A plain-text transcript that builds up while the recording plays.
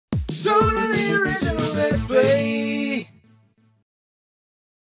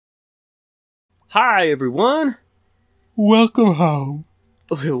Hi, everyone. Welcome home.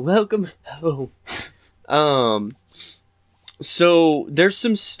 Welcome home. So there's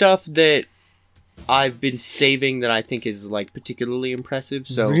some stuff that I've been saving that I think is like particularly impressive.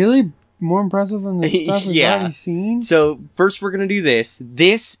 So really more impressive than the stuff we've Yeah. already seen. So first we're gonna do this.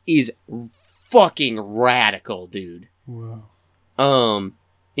 This is fucking radical, dude. Whoa.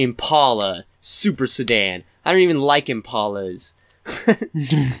 Impala Super Sedan. I don't even like Impalas.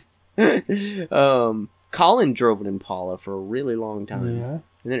 Colin drove an Impala for a really long time. Yeah.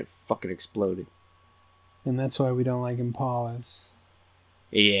 And then it fucking exploded. And that's why we don't like Impalas.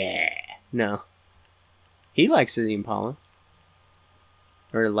 Yeah. No. He likes his Impala.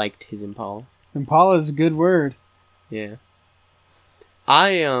 Or liked his Impala. Impala is a good word. Yeah.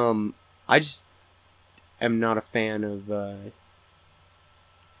 I just am not a fan of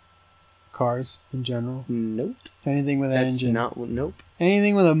Cars in general. Nope. Anything with an That's engine. nope.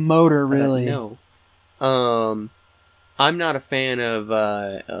 Anything with a motor, really. No. I'm not a fan of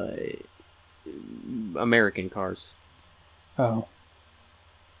American cars. Oh.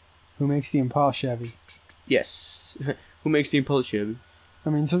 Who makes the Impala Chevy? Yes. Who makes the Impala Chevy? I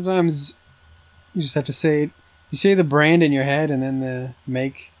mean, sometimes you just have to say it. You say the brand in your head and then the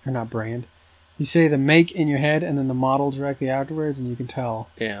make, or not brand. You say the make in your head and then the model directly afterwards, and you can tell.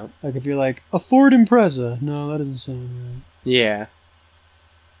 Yeah. Like if you're like, a Ford Impreza. No, that doesn't sound right. Yeah.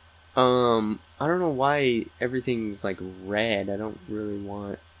 I don't know why everything's like red. I don't really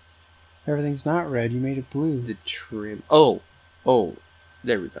want Everything's not red. You made it blue. the trim. Oh,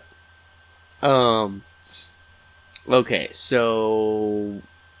 there we go. Okay, so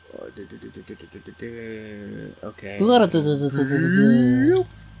okay.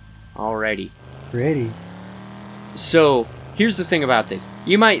 Alrighty. Pretty. So here's the thing about this.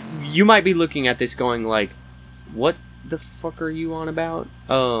 You might be looking at this going like, what the fuck are you on about?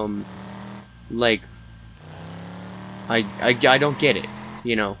 Like, I don't get it.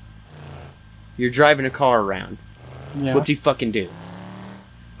 You know, you're driving a car around. Yeah. What do you fucking do?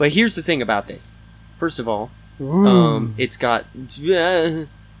 But here's the thing about this. First of all, Ooh. it's got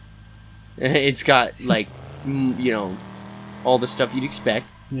like, you know, all the stuff you'd expect,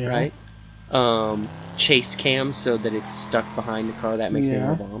 Yeah. right? Chase cam so that it's stuck behind the car. That makes me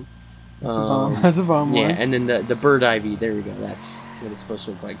Yeah. a bomb. That's a bomb. That's a bomb Yeah, one. and then the bird ivy. There we go. That's what it's supposed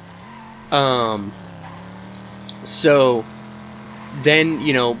to look like. So then,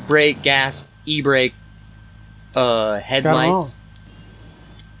 you know, brake, gas, e-brake, headlights,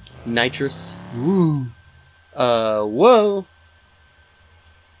 nitrous. Ooh. Whoa.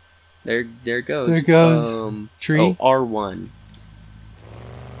 There it goes. There it goes. Tree. Oh, R1.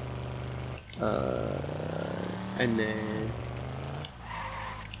 And then,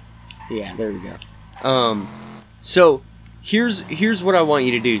 yeah, there we go. So here's what I want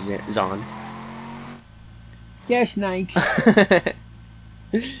you to do, Zon. Yes, Nike.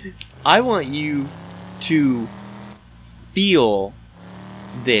 I want you to feel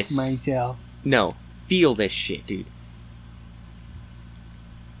this. Myself. No, feel this shit, dude.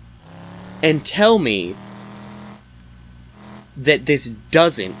 And tell me that this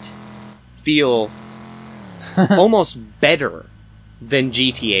doesn't feel almost better than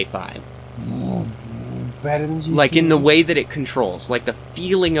GTA 5. Better than GTA. Like in the way that it controls, like the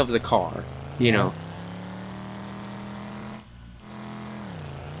feeling of the car, you know.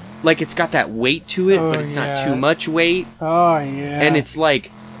 Like it's got that weight to it, but it's not too much weight. Oh, yeah. And it's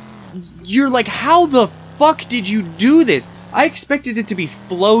like, you're like, how the fuck did you do this? I expected it to be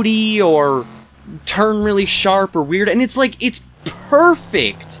floaty or turn really sharp or weird, and it's like, it's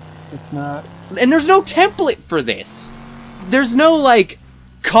perfect. It's not. And there's no template for this. There's no, like,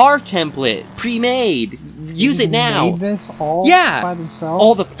 car template pre-made. Use it now. Made this all Yeah. by themselves?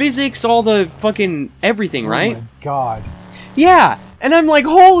 All the physics, all the fucking everything, right? Oh my god. Yeah. And I'm like,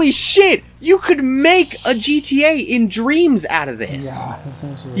 holy shit, you could make a GTA in dreams out of this. Yeah,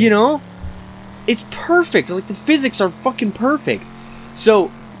 essentially. You know? It's perfect. Like, the physics are fucking perfect. So,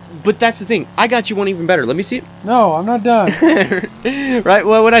 but that's the thing. I got you one even better. Let me see it. No, I'm not done. Right?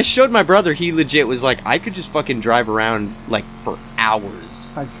 Well, when I showed my brother, he legit was like, I could just fucking drive around, like, for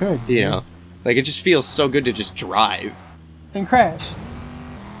hours. I could. You know? Like, it just feels so good to just drive. And crash.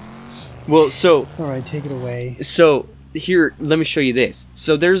 Well, so... Alright, take it away. So, here, let me show you this.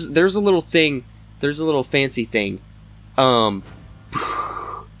 So, there's a little thing... There's a little fancy thing.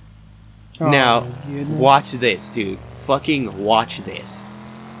 Now, watch this, dude. Fucking watch this.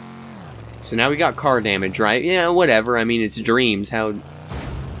 So now we got car damage, right? Yeah, whatever. I mean, it's dreams. How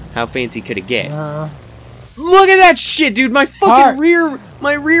fancy could it get? Look at that shit, dude! My fucking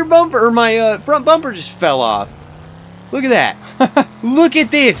rear bumper, or my front bumper just fell off. Look at that. Look at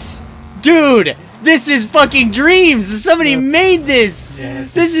this. Dude, this is fucking Dreams. Somebody made this. Yeah,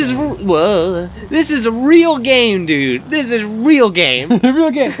 this is whoa. This is a real game, dude. This is real game.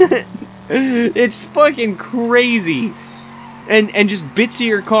 Real game. It's fucking crazy. And just bits of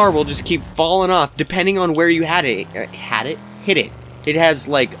your car will just keep falling off depending on where you hit it. It has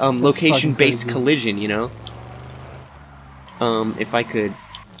like location-based collision, you know. If I could,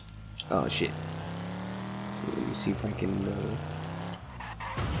 oh shit. Let me see if I can.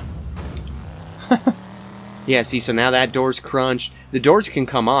 Yeah, see, so now that door's crunched. The doors can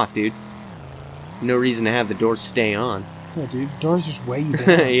come off, dude. No reason to have the doors stay on. Yeah, dude, doors just weigh you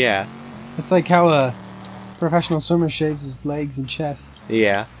down. Yeah. It's like how a professional swimmer shaves his legs and chest.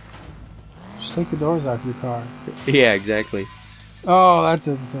 Yeah. Just take the doors off your car. Yeah, exactly. Oh, that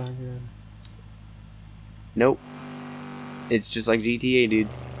doesn't sound good. Nope. It's just like GTA, dude.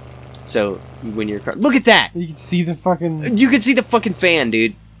 So, when your car... Look at that! You can see the fucking... You can see the fucking fan,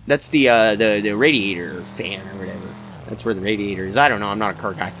 dude. That's the radiator fan or whatever. That's where the radiator is. I don't know, I'm not a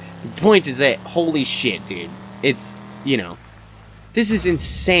car guy. The point is that, holy shit, dude. It's, you know... This is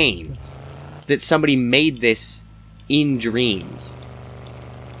insane. That somebody made this in Dreams.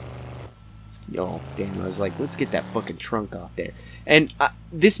 Oh, damn, I was like, let's get that fucking trunk off there. And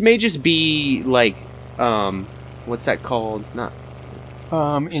this may just be, like, what's that called? Not...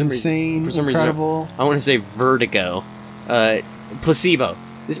 insane, for some incredible. reason, I want to say vertigo. Placebo.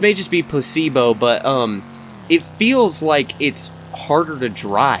 This may just be placebo, but, it feels like it's harder to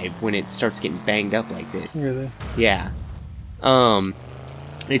drive when it starts getting banged up like this. Really? Yeah.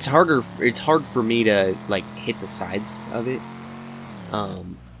 It's hard for me to, like, hit the sides of it. Oh,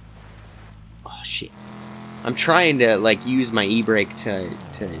 shit. I'm trying to, like, use my e-brake to...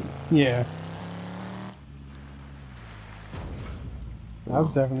 Yeah. That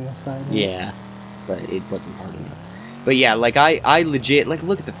was definitely a sign. Yeah, but it wasn't hard enough. But yeah, like, I legit, like,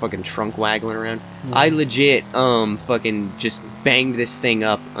 look at the fucking trunk waggling around. Yeah. I legit, fucking just banged this thing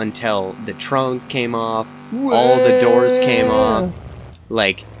up until the trunk came off, all the doors came off.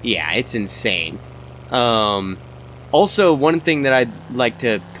 Like, yeah, it's insane. Also, one thing that I'd like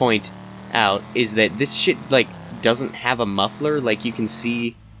to point out is that this shit, like, doesn't have a muffler, like you can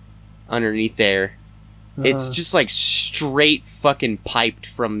see underneath there. It's just like straight fucking piped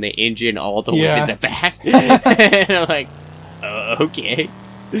from the engine all the way to the back. And I'm like, okay.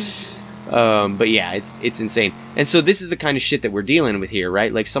 But yeah, it's insane. And so this is the kind of shit that we're dealing with here,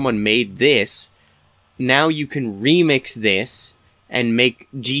 right? Like, someone made this. Now you can remix this and make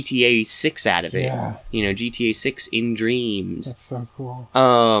GTA 6 out of it. Yeah. You know, GTA 6 in Dreams. That's so cool.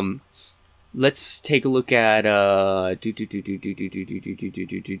 Let's take a look at here,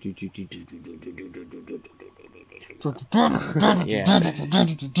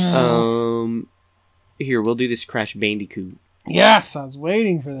 we'll do this Crash Bandicoot. Yes, I was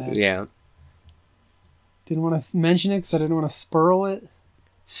waiting for that. Yeah. Didn't want to mention it because I didn't want to spurl it.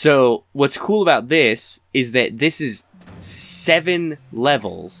 So, what's cool about this is that this is 7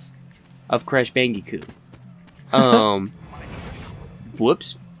 levels of Crash Bandicoot.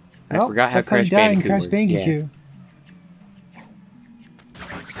 Whoops. I forgot how Crash Bandicoot works. Bandicoot. Yeah.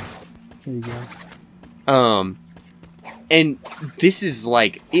 There you go. And this is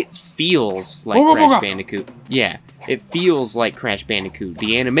like, it feels like Crash Bandicoot. Yeah, it feels like Crash Bandicoot.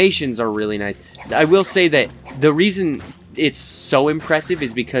 The animations are really nice. I will say that the reason it's so impressive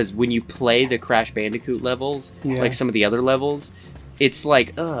is because when you play the Crash Bandicoot levels, like some of the other levels, it's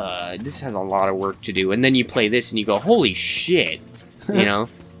like, this has a lot of work to do. And then you play this and you go, holy shit, you know?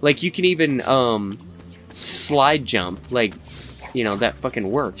 Like, you can even, slide jump, like, you know, that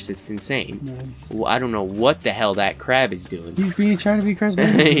fucking works. It's insane. Nice. Well, I don't know what the hell that crab is doing. He's trying to be Crash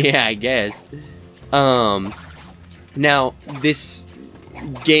Bandicoot. Yeah, I guess. Now, this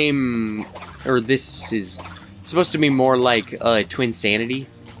game, or this is supposed to be more like Twin Sanity,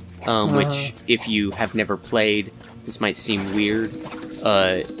 which, if you have never played, this might seem weird,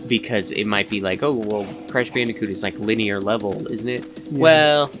 because it might be like, oh, well, Crash Bandicoot is like linear level, isn't it? Yeah.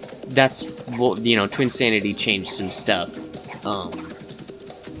 Well, that's, well, you know, Twin Sanity changed some stuff.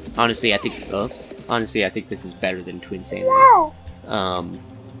 Honestly, I think this is better than Twin Sanity. Wow.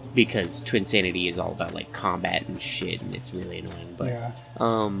 Because Twin Sanity is all about like combat and shit, and it's really annoying. But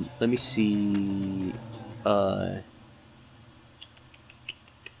let me see.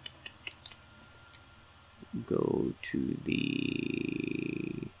 Go to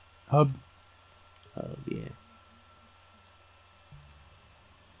the hub. Yeah.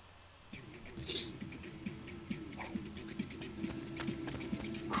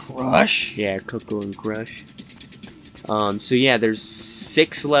 Crush? Yeah, Coco and Crush. So yeah, there's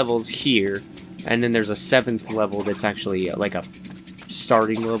 6 levels here, and then there's a 7th level that's actually like a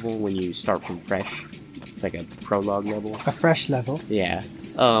starting level when you start from fresh. It's like a prologue level. A fresh level. Yeah.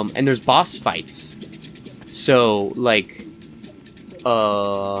 And there's boss fights. So, like,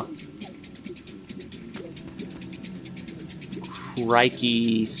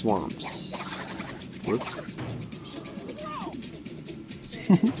 Crikey Swamps. Whoops.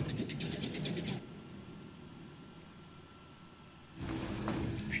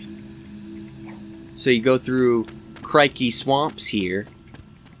 So you go through Crikey Swamps here,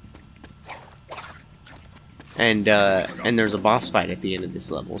 and there's a boss fight at the end of this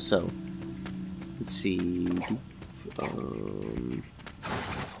level. So let's see.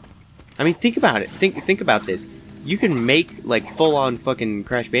 I mean, think about it. Think about this. You can make like full-on fucking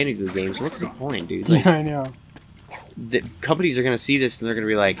Crash Bandicoot games. What's the point, dude? Like, Yeah, I know. The companies are gonna see this and they're gonna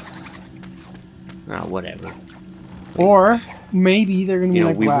be like, "Ah, whatever." Or maybe they're gonna be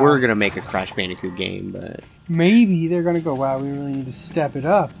like, we wow. were gonna make a Crash Bandicoot game, but Maybe they're gonna go, wow, we really need to step it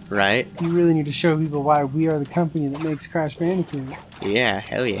up. right? We really need to show people why we are the company that makes Crash Bandicoot. Yeah,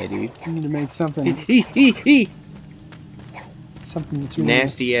 hell yeah, dude. We need to make something that's really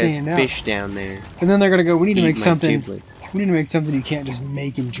Nasty gonna ass stand out. fish down there. And then they're gonna go, we need to Eat make my something. giblets. We need to make something you can't just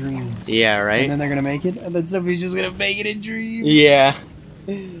make in dreams. Yeah, right. And then they're gonna make it, and then somebody's just gonna make it in dreams. Yeah.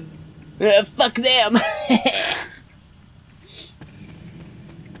 Fuck them.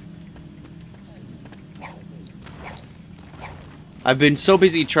 I've been so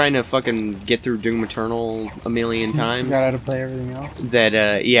busy trying to fucking get through Doom Eternal a million times. Forgot how to play everything else.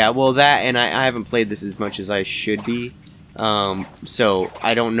 That, yeah, well, that, and I haven't played this as much as I should be. So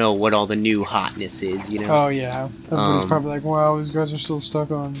I don't know what all the new hotness is, you know? Oh yeah, everybody's probably like, wow, these guys are still stuck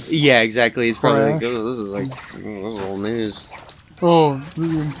on. Yeah, exactly. It's probably like, Crash. oh, this is like, this is old news. Oh,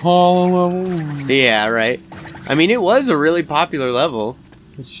 the Impala level. Yeah, right. I mean, it was a really popular level,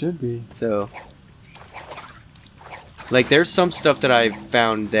 It should be. so... Like, there's some stuff that I've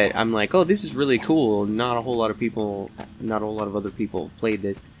found that I'm like, oh, this is really cool. Not a whole lot of other people have played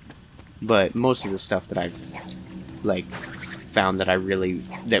this. But most of the stuff that I've, like, found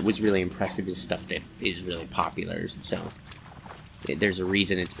that was really impressive is stuff that is really popular. So, there's a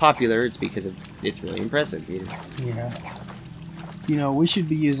reason it's popular. It's because it's really impressive, you know? Yeah. You know, we should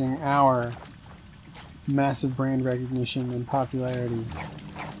be using our massive brand recognition and popularity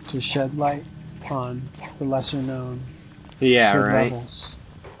to shed light on the lesser known Yeah, good right. levels.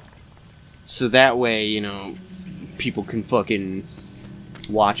 So that way, you know, people can fucking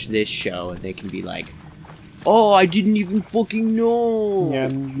watch this show and they can be like, oh, I didn't even fucking know. Yeah,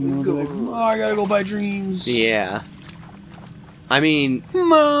 and you'll be like, oh, I gotta go buy Dreams. Yeah. I mean,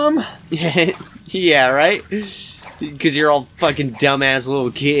 Mom! yeah, right? Because you're all fucking dumbass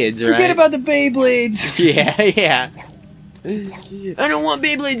little kids, right? Forget about the Beyblades! Yeah, yeah. I don't want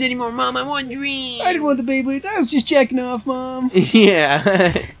Beyblades anymore, Mom. I want Dreams. I didn't want the Beyblades. I was just jacking off, Mom.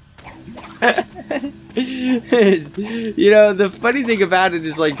 Yeah. You know, the funny thing about it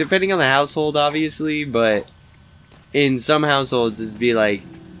is, like, depending on the household, obviously, but in some households, it'd be like,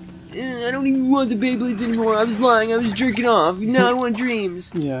 I don't even want the Beyblades anymore. I was lying. I was jerking off. Now I want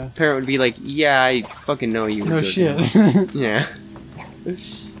Dreams. Yeah. Parent would be like, yeah, I fucking know you were No jerking shit. off. Yeah.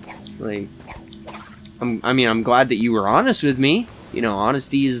 Like, I'm glad that you were honest with me. You know,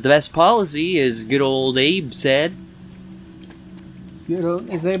 honesty is the best policy, as good old Abe said. It's good,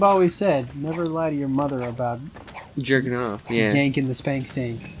 as Abe always said, never lie to your mother about Jerking off, yeah. yanking the spank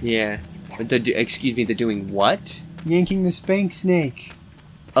snake. Yeah. But excuse me, they're doing what? Yanking the spank snake.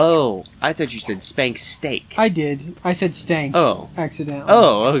 Oh, I thought you said spank steak. I did. I said stank. Oh. Accidentally.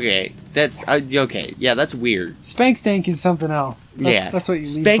 Oh, okay. That's, okay. Yeah, that's weird. Spank stank is something else. That's, Yeah. That's what you leave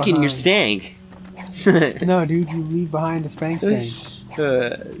Spanking behind. your stank. No, dude, you leave behind a spank stank.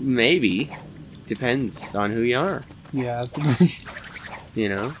 Maybe. Depends on who you are, Yeah. you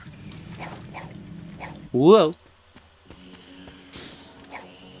know? Whoa.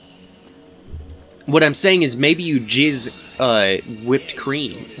 What I'm saying is maybe you jizz whipped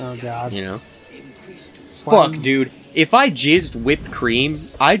cream, Oh, God. you know? Why- Fuck, dude. If I jizzed whipped cream,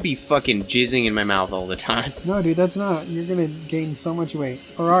 I'd be fucking jizzing in my mouth all the time. No, dude, that's not. You're gonna gain so much weight.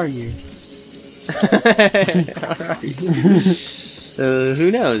 Or are you?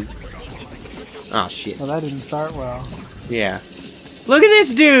 Who knows? Oh, shit. Well, that didn't start well. Yeah. Look at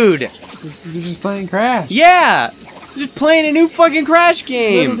this dude! You're just playing Crash. Yeah! Just playing a new fucking Crash Little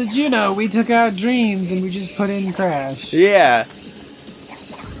game! did you know, we took out Dreams and we just put in Crash. Yeah.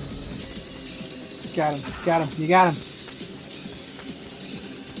 Got him. Got him. You got him.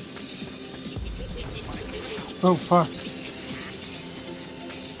 Oh, fuck.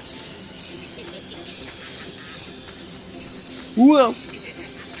 Whoa.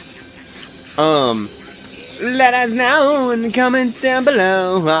 Let us know in the comments down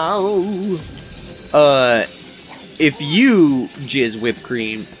below. If you jizz whipped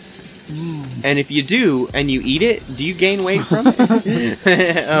cream, and if you do, and you eat it, do you gain weight from it?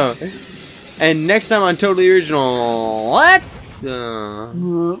 Oh. And next time on Totally Original, what?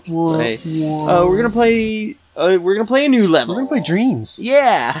 We're gonna play a new level. We're gonna play Dreams.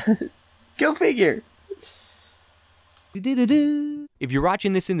 Yeah. Go figure. If you're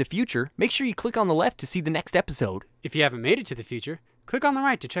watching this in the future, make sure you click on the left to see the next episode. If you haven't made it to the future, click on the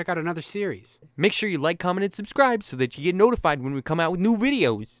right to check out another series. Make sure you like, comment, and subscribe so that you get notified when we come out with new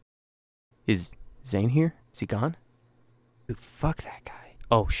videos. Is Zane here? Is he gone? Dude, fuck that guy.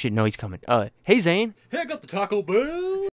 Oh shit, no, he's coming. Hey Zane. Hey, I got the Taco Bell.